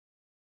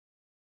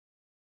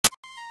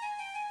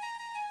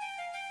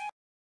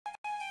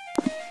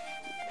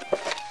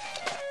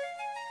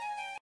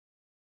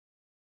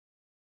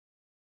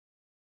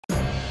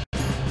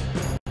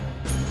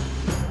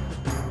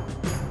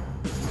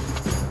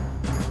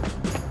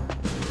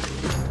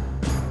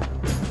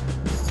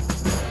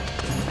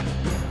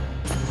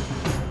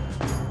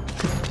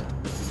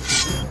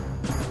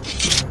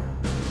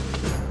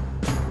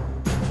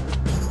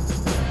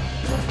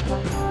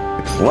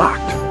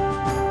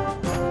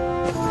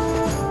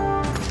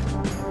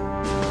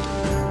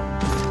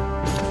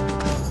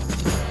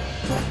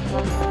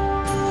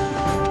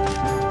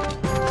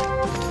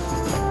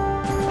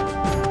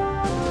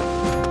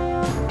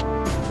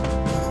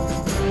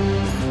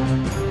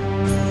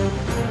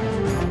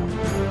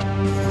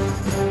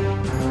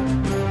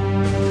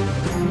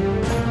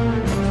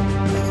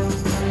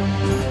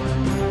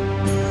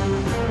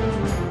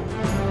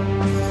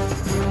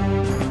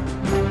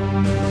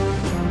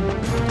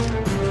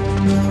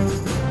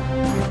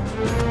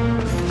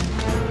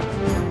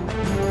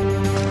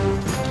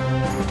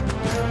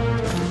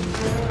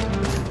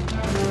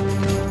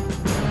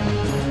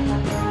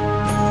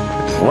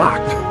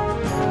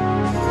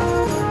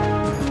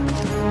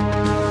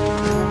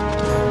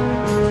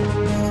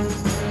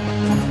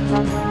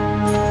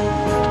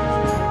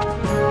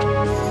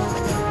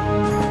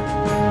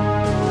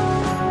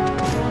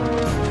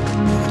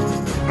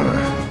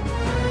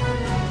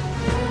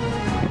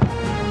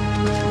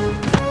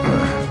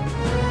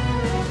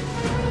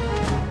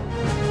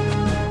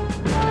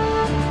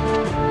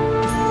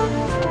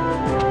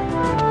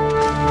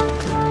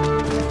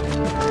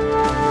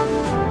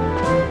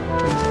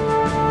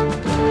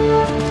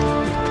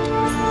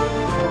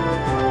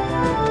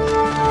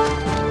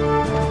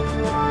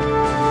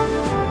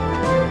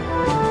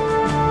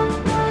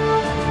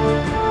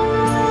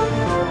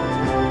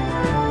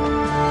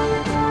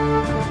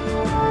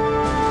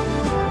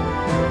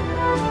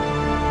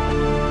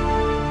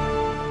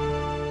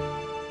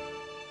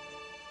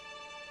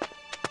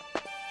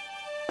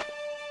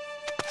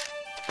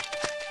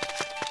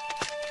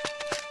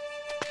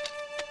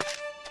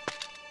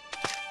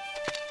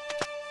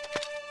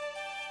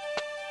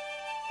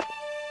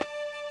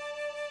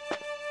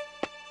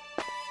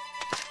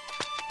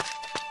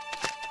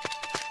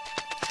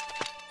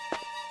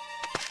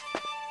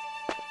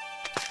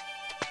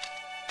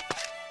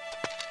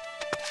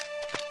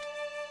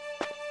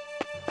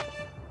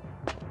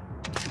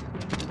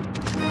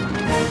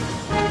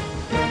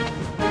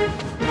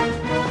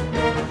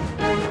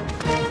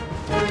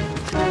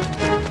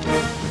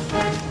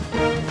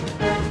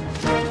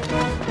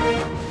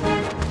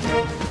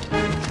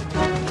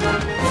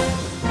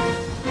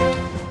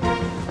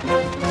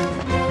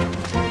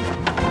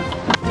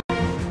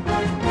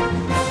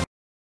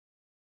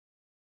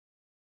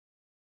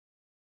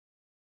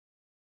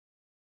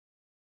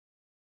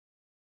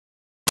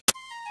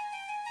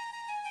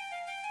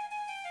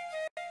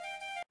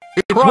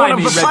It's one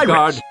of the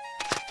Redguard.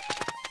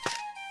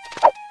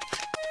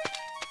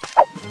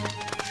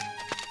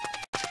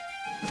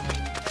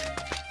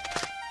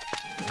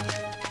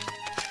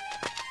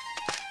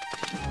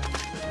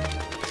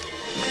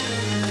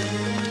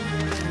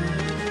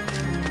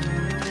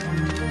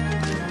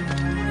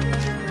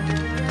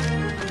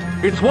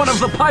 It's one of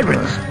the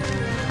pirates!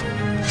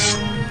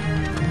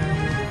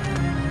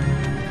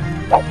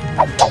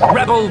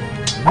 Rebel!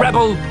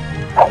 Rebel!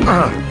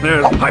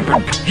 There's Piper!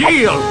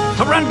 Yield!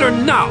 Surrender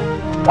now!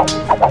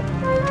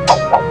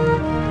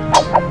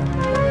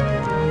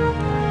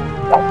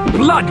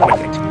 Blood with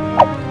it!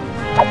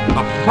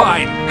 A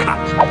fine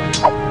cut!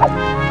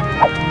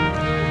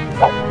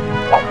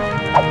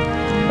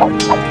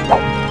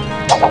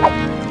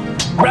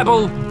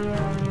 Rebel!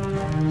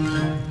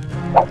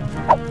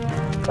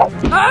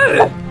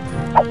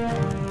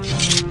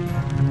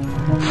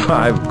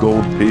 5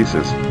 gold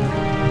pieces.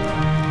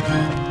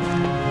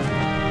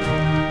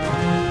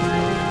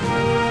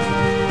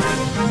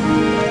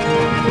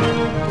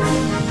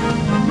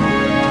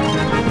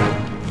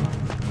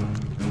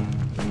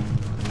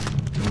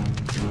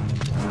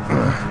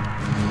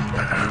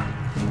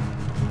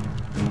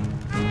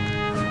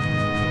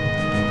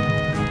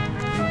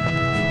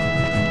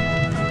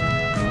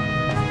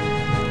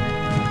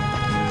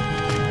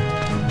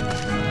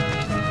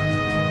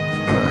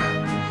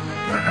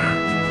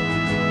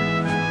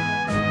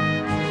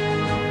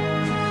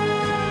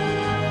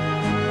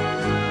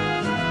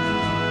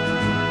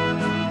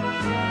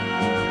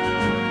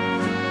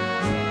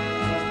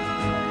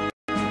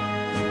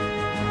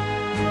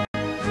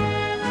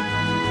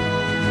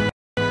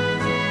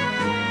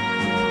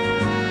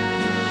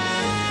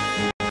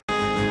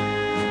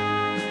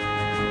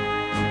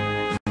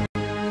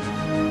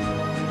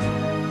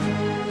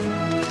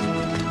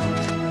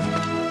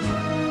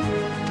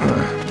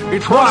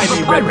 Try me,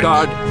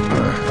 Redguard!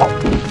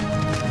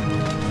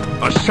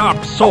 A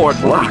sharp sword!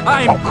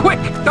 I'm quick!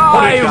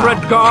 Die,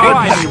 Redguard!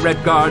 Try me,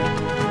 Redguard!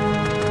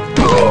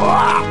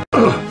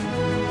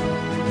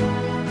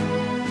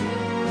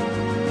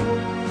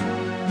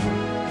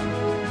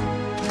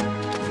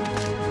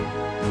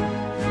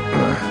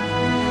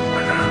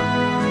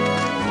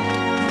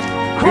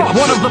 It's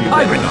one of the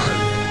pirates!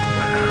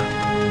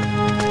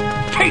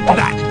 Take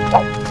that!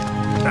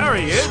 There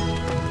he is!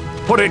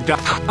 Put it down!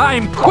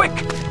 I'm quick!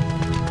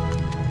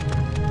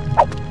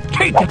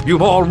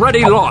 You've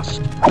already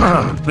lost.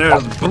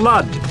 There's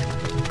blood.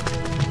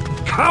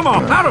 Come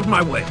on, out of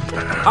my way.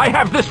 I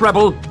have this,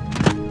 rebel.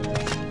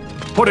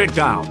 Put it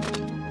down.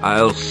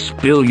 I'll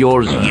spill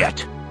yours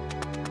yet.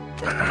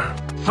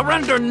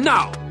 Surrender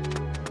now.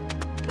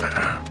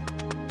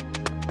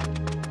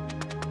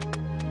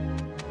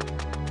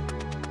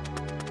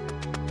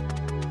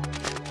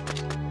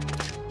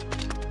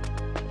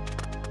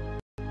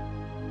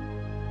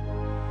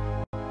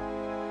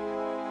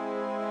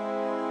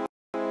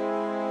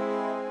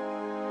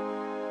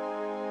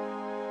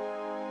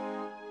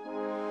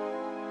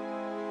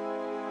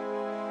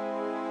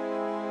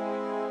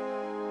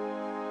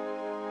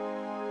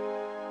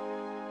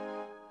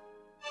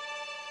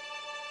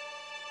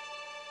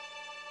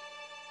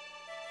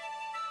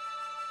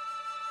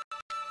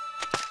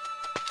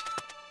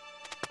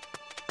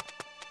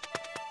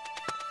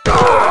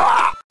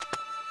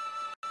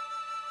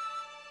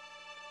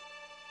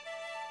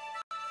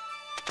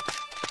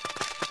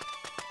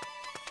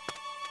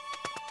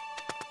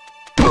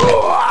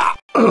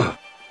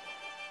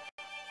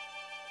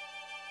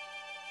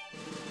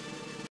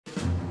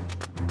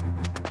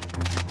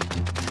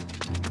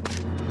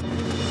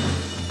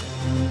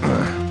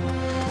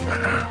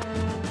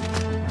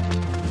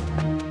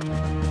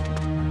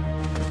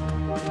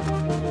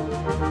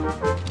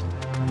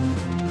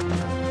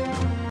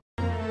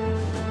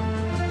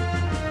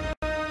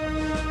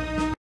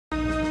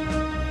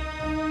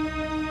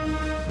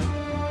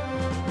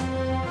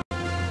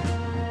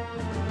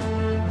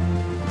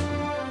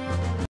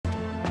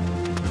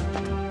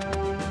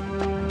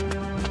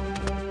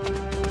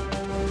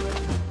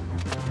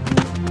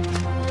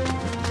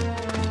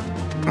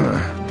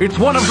 It's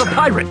one of the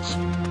pirates!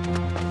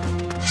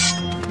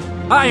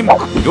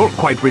 You're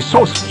quite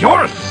resourceful.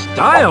 Your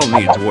style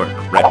needs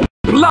work, Red.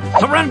 Blood!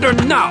 Surrender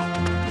now!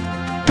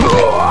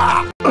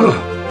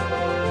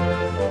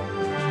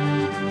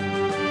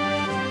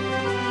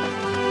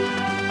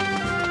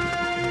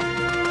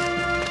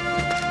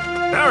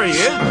 There he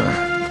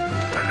is!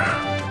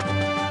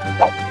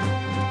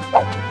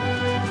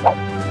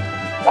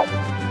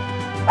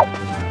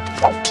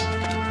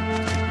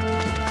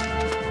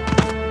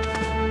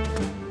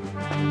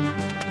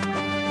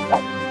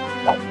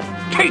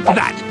 Take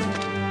that!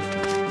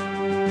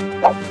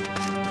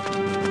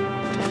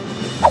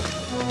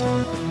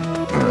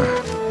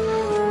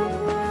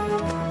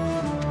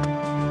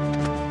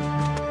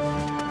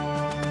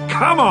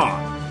 Come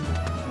on!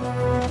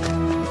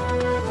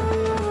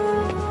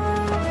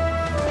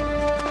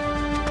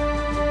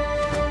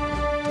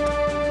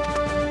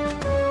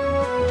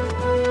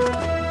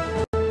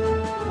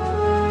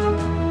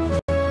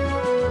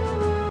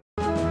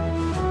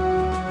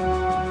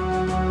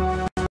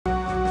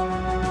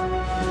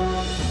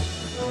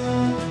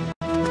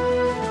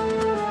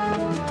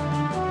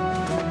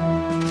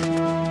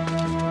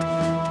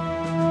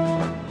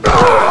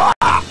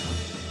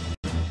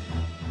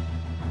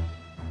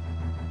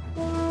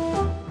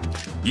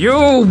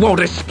 You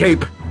won't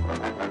escape!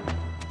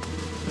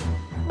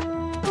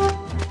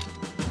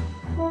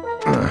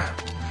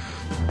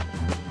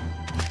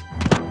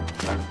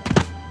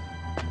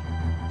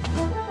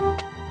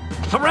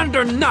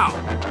 Surrender now!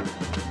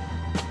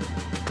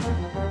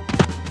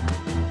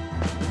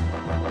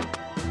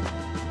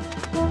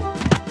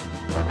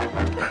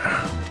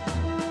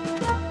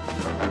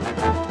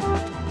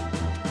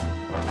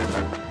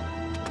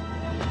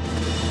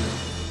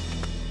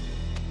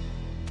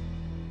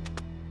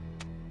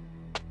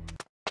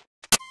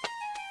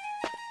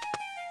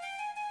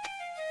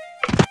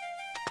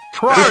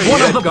 Try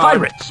one of the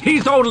pirates!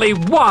 He's only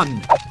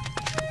one!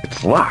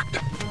 It's locked.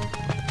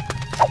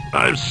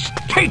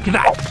 Take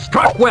that!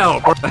 Struck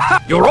well!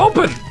 You're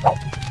open!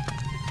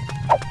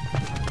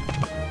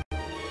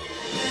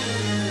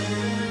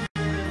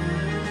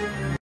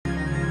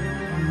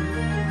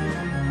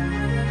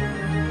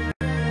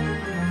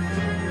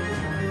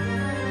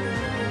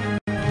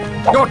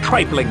 You're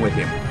trifling with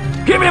him.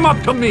 Give him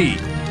up to me!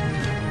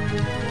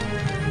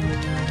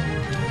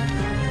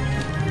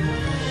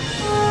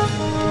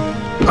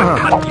 I'll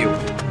cut you!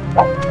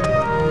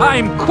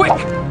 I'm quick!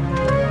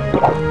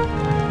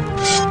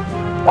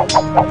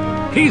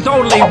 He's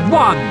only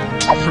one!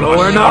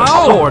 Slower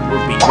now! Sword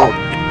will be good.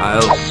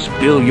 I'll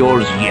spill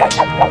yours yet.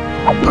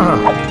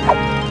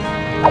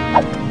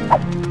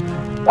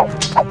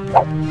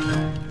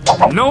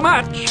 No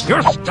match!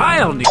 Your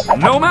style needs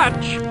no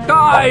match!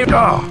 Die!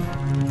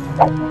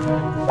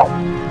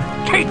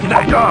 Take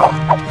that!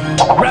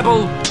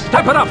 Rebel!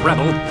 Step it up,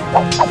 Rebel!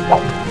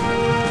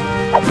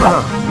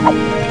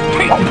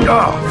 Take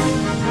that!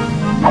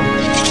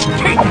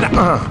 Take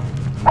that!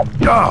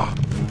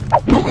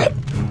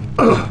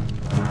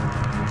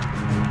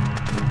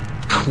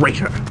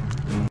 Traitor!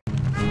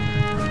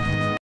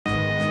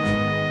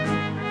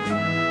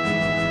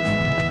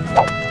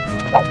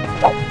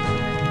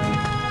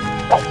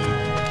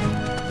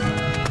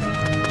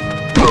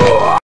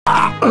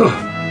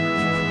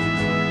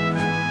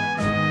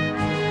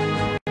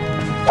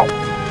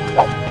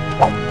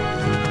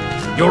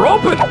 You're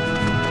open!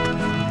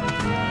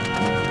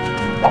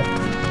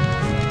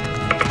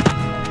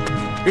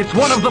 It's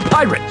one of the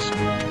pirates!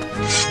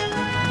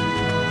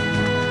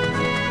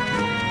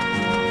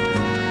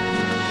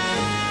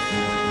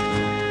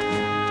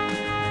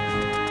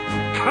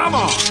 Come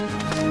on!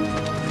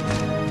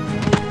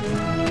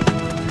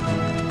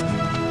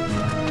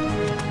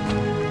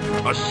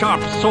 A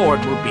sharp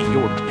sword will be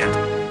your death.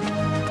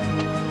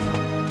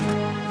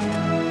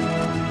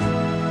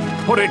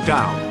 Put it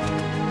down.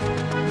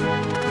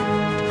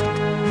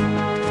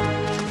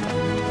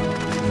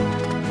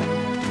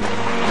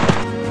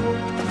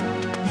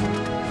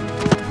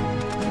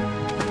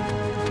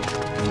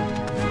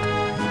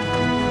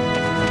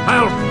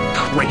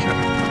 Traitor!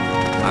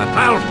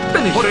 I'll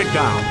finish. Put it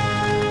down.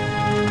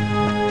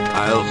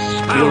 I'll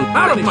spill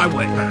out of my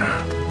way.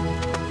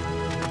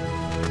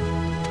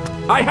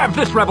 I have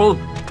this, Rebel.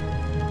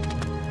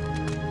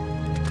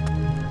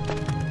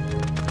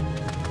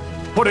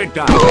 Put it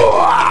down.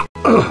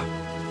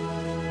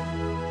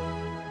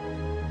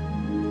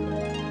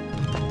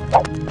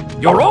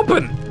 You're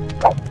open.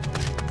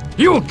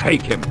 You'll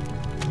take him.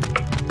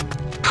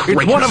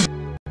 Traitor. It's one of.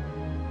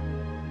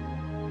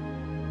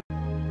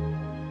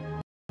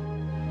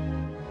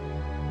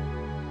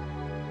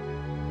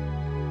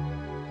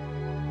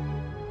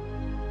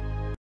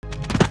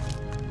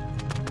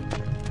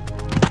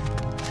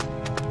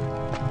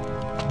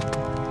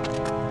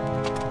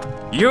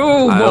 You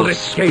won't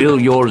escape. I'll spill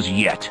yours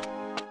yet.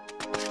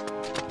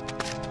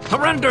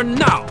 Surrender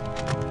now!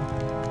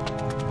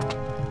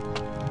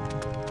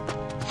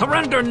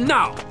 Surrender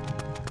now!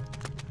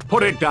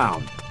 Put it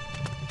down.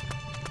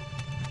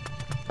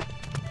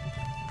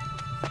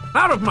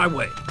 Out of my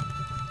way!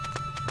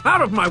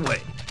 Out of my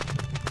way!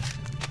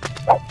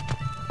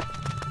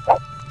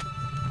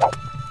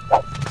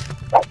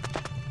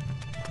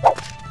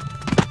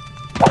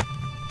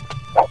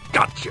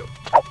 Got you!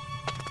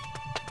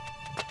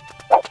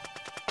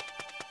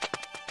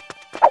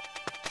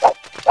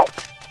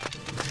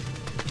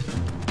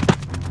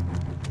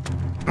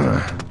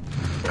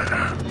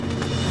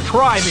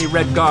 Try me,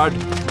 Redguard.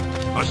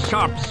 A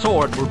sharp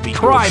sword will be.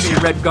 Try me,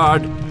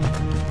 Redguard.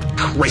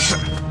 Traitor.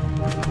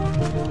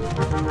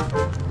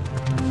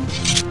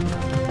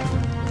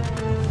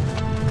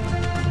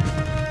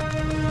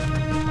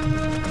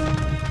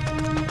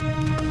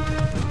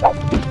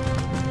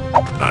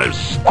 I've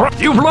struck.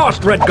 You've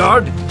lost,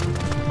 Redguard.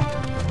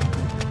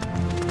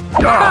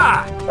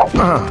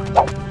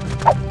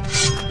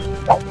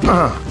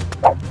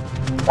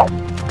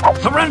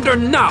 Surrender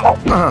now.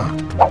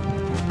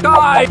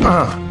 Die!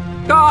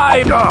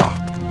 Die!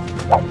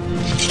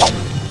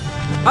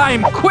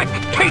 I'm quick!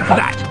 Take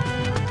that!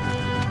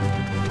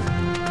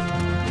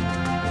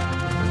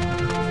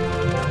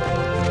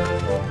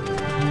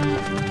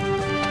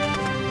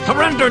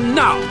 Surrender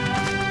now!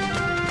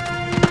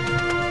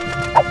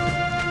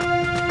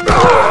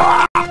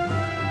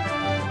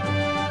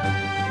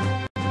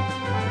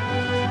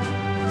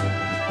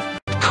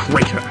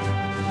 Traitor!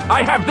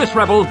 I have this,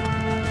 Rebel!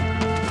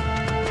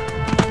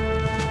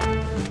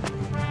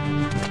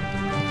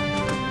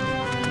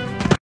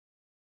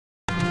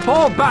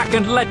 Fall back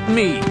and let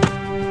me.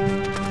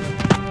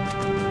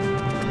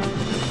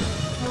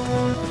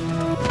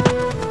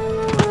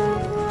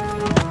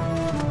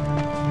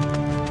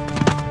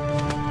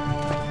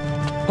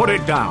 Put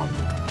it down.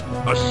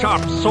 A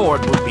sharp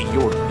sword will be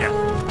your death.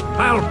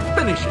 I'll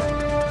finish it.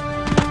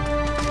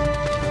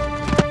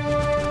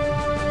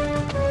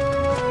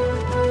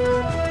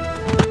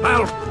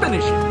 I'll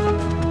finish it.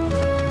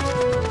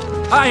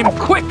 I'm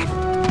quick.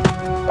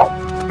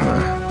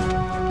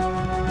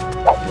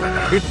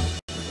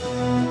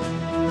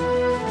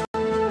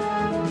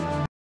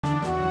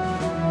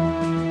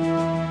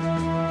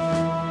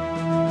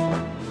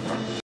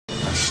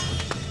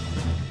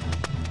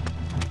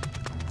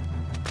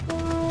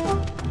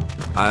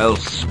 I'll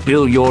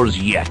spill yours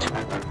yet.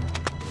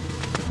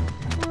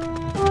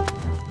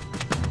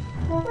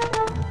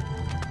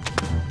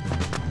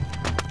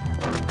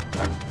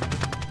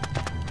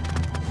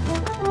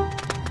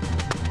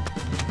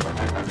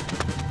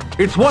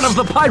 It's one of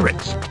the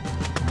pirates!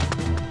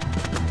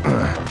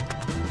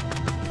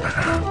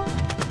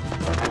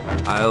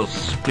 I'll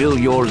spill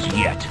yours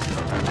yet.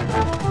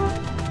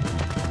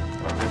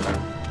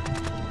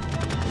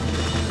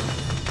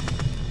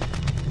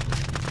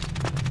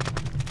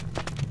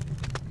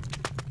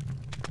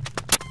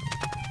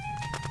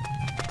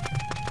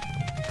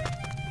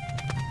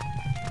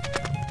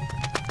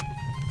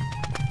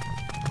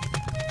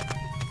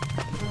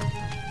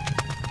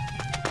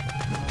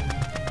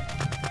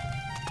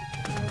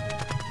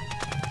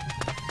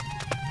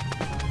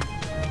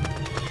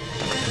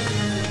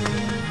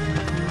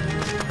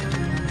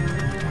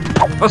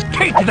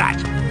 Take that!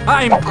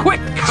 I'm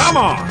quick! Come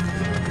on!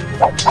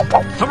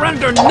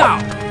 Surrender now!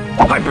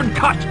 Hyper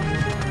cut!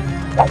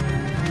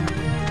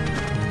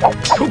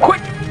 Too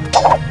quick!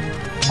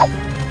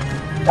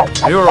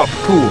 You're a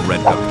fool,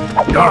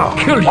 Redguard. I'll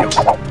kill you!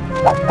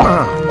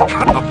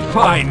 Cut a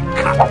fine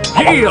cut!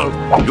 Deal!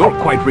 You're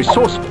quite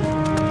resourceful.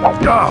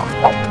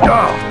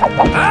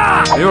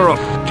 You're a...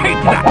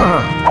 Take that!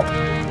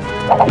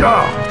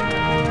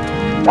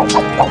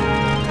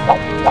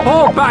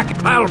 Fall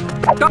back! I'll...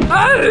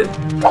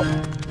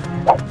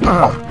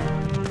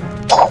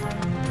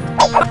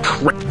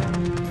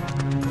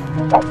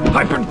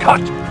 Hyper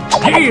cut!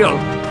 Deal!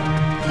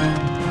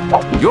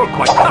 You're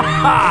quite...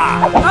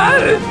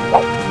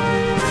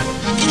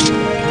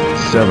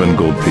 7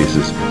 gold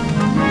pieces.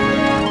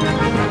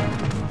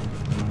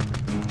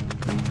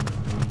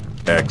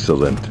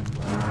 Excellent.